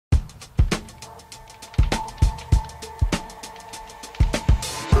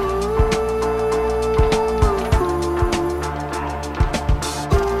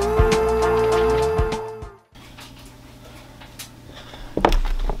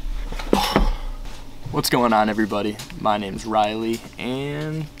What's going on, everybody? My name's Riley,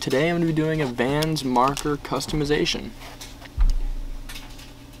 and today I'm going to be doing a VANS marker customization.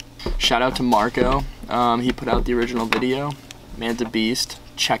 Shout out to Marco. He put out the original video. Man's a beast.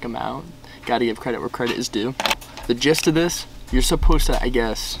 Check him out. Gotta give credit where credit is due. The gist of this, you're supposed to, I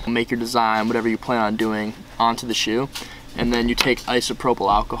guess, make your design, whatever you plan on doing, onto the shoe, and then you take isopropyl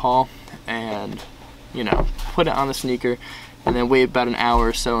alcohol and, you know, put it on the sneaker, and then wait about an hour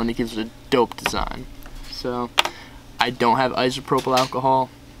or so, and it gives it a dope design. So, I don't have isopropyl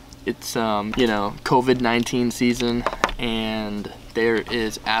alcohol. It's, you know, COVID-19 season, and there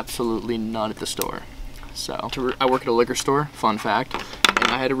is absolutely none at the store. So, I work at a liquor store, fun fact, and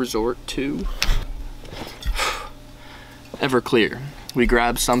I had to resort to Everclear. We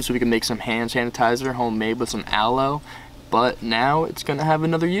grabbed some so we could make some hand sanitizer, homemade with some aloe, but now it's gonna have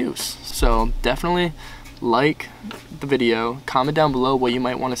another use. So, definitely like the video, comment down below what you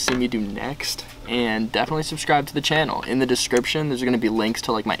might want to see me do next, and definitely subscribe to the channel. In the description there's going to be links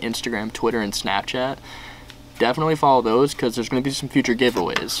to like my Instagram, Twitter, and Snapchat. Definitely follow those because there's going to be some future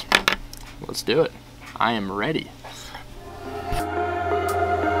giveaways. Let's do it. I am ready.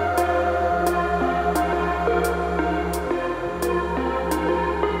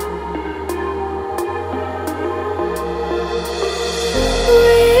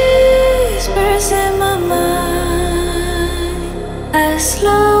 Whispers in my mind, I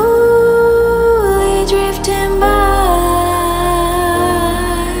slowly drifting by.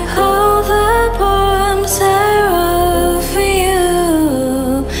 All the poems I wrote for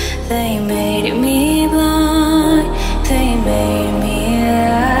you, they made me blind, they made me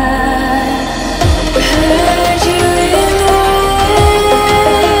lie. Heard you in the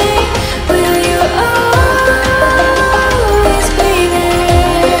rain, will you always be there?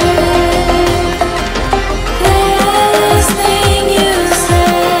 Last thing you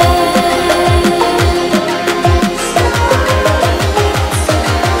said,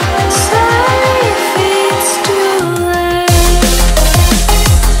 sorry if it's too late.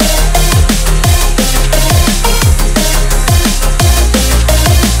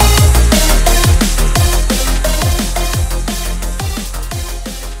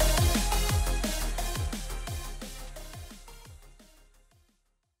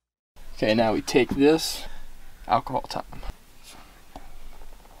 Okay, now we take this alcohol time.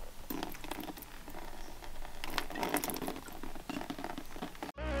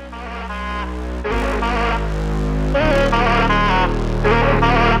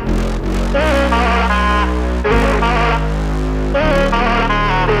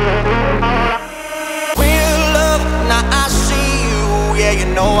 Real love, now I see you. Yeah, you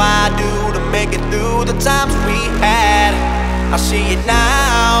know I do, to make it through the times we had. I see it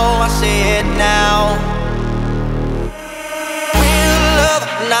now, I see it now. Real love,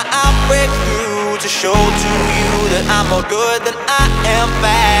 now I'll break through to show to you that I'm more good than I am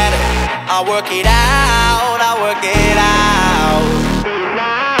bad. I'll work it out, I'll work it out.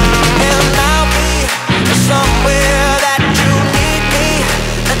 And I'll be somewhere that you need me,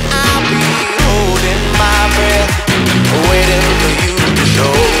 and I'll be holding my breath, waiting for you to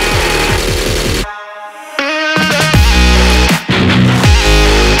show.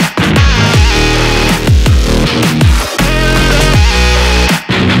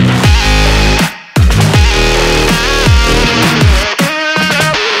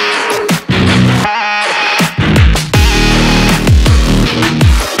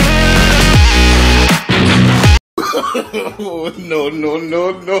 Oh, no, no,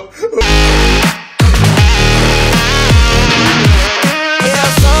 no, no. Yeah,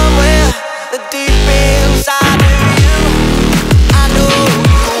 somewhere deep inside of you, I know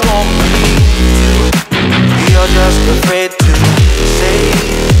you want me to. You're just afraid to say.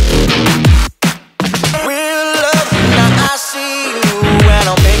 Real love, now I see you, and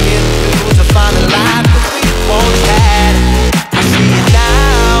I'll make it through to find the life that we once had. I see it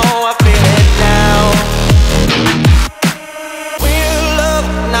now, I feel it now. Real love,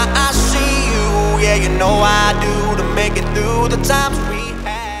 now I see you, yeah, you know I do, to make it through the times we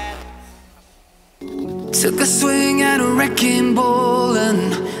had. Took a swing at a wrecking ball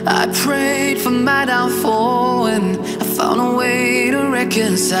and I prayed for my downfall, and I found a way to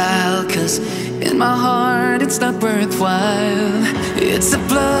reconcile, 'cause in my heart it's not worthwhile. It's a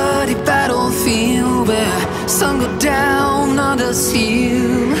bloody battlefield where some go down, others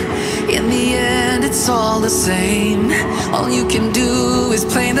heal. In the end it's all the same. All you can do is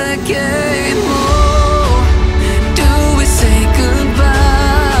play the game. Oh, do we say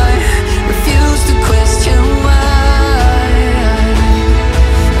goodbye? Refuse to question why.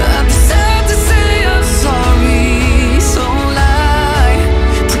 I'm sad to say I'm sorry, so lie.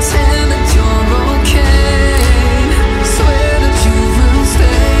 Pretend that you're okay.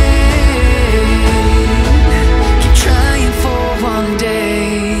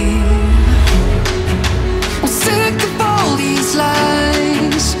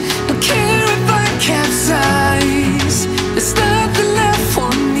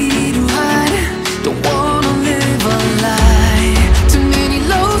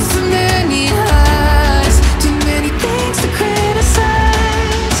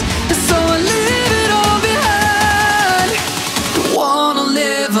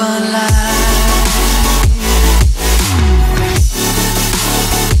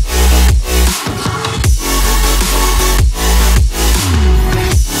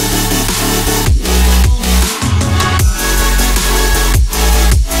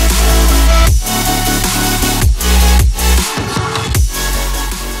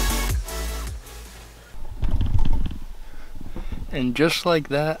 And just like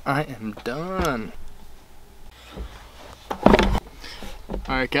that, I am done.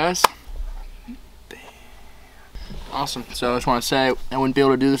 Alright guys. Awesome. So I just want to say, I wouldn't be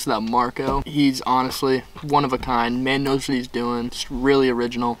able to do this without Marco. He's honestly one of a kind. Man knows what he's doing. It's really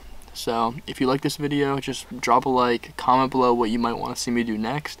original. So if you like this video, just drop a like, comment below what you might want to see me do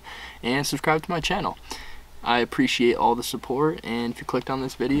next, and subscribe to my channel. I appreciate all the support, and if you clicked on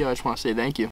this video, I just want to say thank you.